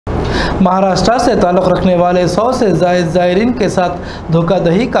महाराष्ट्र से ताल्लुक़ रखने वाले 100 से ज़ायद ज़ायरीन के साथ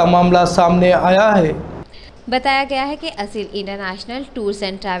धोखाधड़ी का मामला सामने आया है। बताया गया है कि Aseel international tours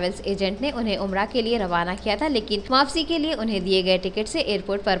and travels agent ने उन्हें उम्रा के लिए रवाना किया था, लेकिन वापसी के लिए उन्हें दिए गए टिकट से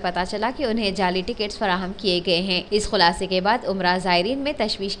एयरपोर्ट पर पता चला कि उन्हें जाली टिकट्स फराहम किए गए हैं। इस खुलासे के बाद उम्रा ज़ायरीन में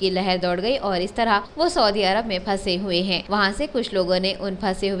तशवीश की लहर दौड़ गई और इस तरह वो सऊदी अरब में फंसे हुए हैं। वहाँ से कुछ लोगों ने उन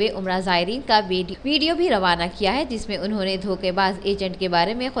फंसे हुए उम्रा ज़ायरीन का वीडियो भी रवाना किया है, जिसमें उन्होंने धोखेबाज एजेंट के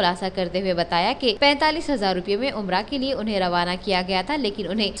बारे में खुलासा करते हुए बताया कि 45,000 रुपये में उम्रा के लिए उन्हें रवाना किया गया था, लेकिन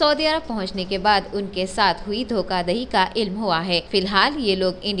उन्हें सऊदी अरब पहुँचने के बाद उनके साथ हुई धोखाधड़ी का इल्म हुआ है। फिलहाल ये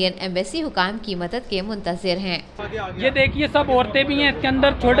लोग इंडियन एम्बेसी हुकाम की मदद के मुंतज़िर हैं। ये देखिए, सब औरतें भी हैं इसके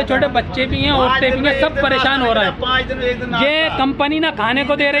अंदर, छोटे छोटे बच्चे भी हैं, औरतें भी हैं, सब परेशान हो रहा है। ये कंपनी ना खाने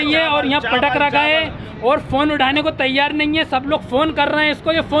को दे रही है और यहाँ पटक रखा है और फोन उठाने को तैयार नहीं है। सब लोग फोन कर रहे हैं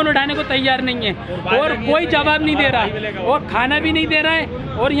इसको, ये फोन उठाने को तैयार नहीं है और कोई जवाब नहीं दे रहा है और खाना भी नहीं दे रहा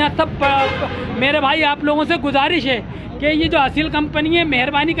है। और यहाँ सब मेरे भाई आप लोगों से गुजारिश है कि ये जो असील कंपनी है,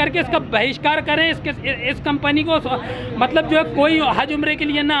 मेहरबानी करके इसका बहिष्कार करें। इस कंपनी को मतलब जो है कोई हज उम्रे के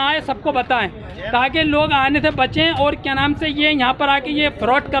लिए ना आए, सबको बताएं ताकि लोग आने से बचें। और क्या नाम से ये यहाँ पर आके ये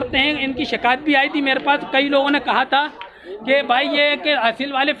फ्रॉड करते हैं। इनकी शिकायत भी आई थी मेरे पास, कई लोगों ने कहा था कि भाई ये कि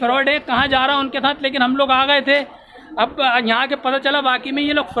असील वाले फ्रॉड है, कहाँ जा रहा हूँ उनके साथ, लेकिन हम लोग आ गए थे। अब यहाँ के पता चला वाकई में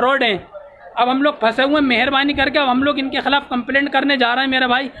ये लोग फ्रॉड हैं। अब हम लोग फंसे हुए, मेहरबानी करके अब हम लोग इनके खिलाफ कंप्लेंट करने जा रहे हैं मेरे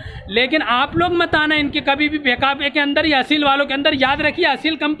भाई। लेकिन आप लोग मत आना इनके कभी भी बेकाबे के अंदर या असील वालों के अंदर। याद रखिए,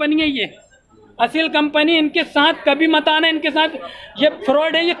 असील कंपनी है ये, असील कंपनी, इनके साथ कभी मत आना। इनके साथ ये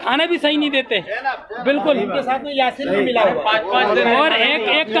फ्रॉड है, ये खाना भी सही नहीं देते बिल्कुल। इनके साथ में यासिर भी मिला हुआ है। और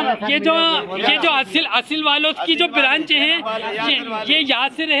ये जो असील वालों की जो ब्रांच हैं, ये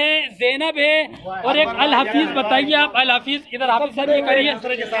यासिर है, ज़ैनब है और एक अल हफीज। बताइए आप, अल हफीज इधर हाफिज सर ये करिए,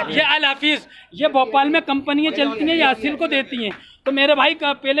 ये अल हफीज, ये भोपाल में कंपनियां चलती हैं, ये असील को देती हैं। तो मेरे भाई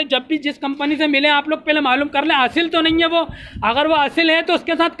पहले जब भी जिस कंपनी से मिले आप लोग पहले मालूम कर लें असील तो नहीं है वो। अगर वो असील है तो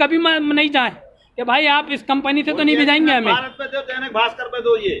उसके साथ कभी नहीं जाए कि भाई आप इस कंपनी से तो नहीं भेजाएंगे हमें। भास्कर पे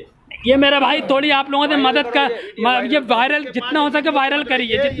दो ये मेरे भाई थोड़ी आप लोगों से मदद कर, ये वायरल जितना हो सके वायरल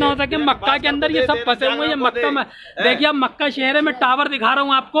करिए, जितना हो सके। मक्का के अंदर ये सब फंसे हुए हैं। ये मक्का में देखिए, अब मक्का शहर है, मैं टावर दिखा रहा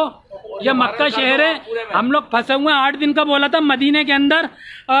हूँ आपको, ये मक्का शहर है। हम लोग फंसे हुए हैं। 8 दिन का बोला था मदीने के अंदर,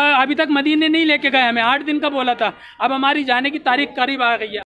 अभी तक मदीने नहीं लेके गए हमें, 8 दिन का बोला था। अब हमारी जाने की तारीख करीब आ गई है।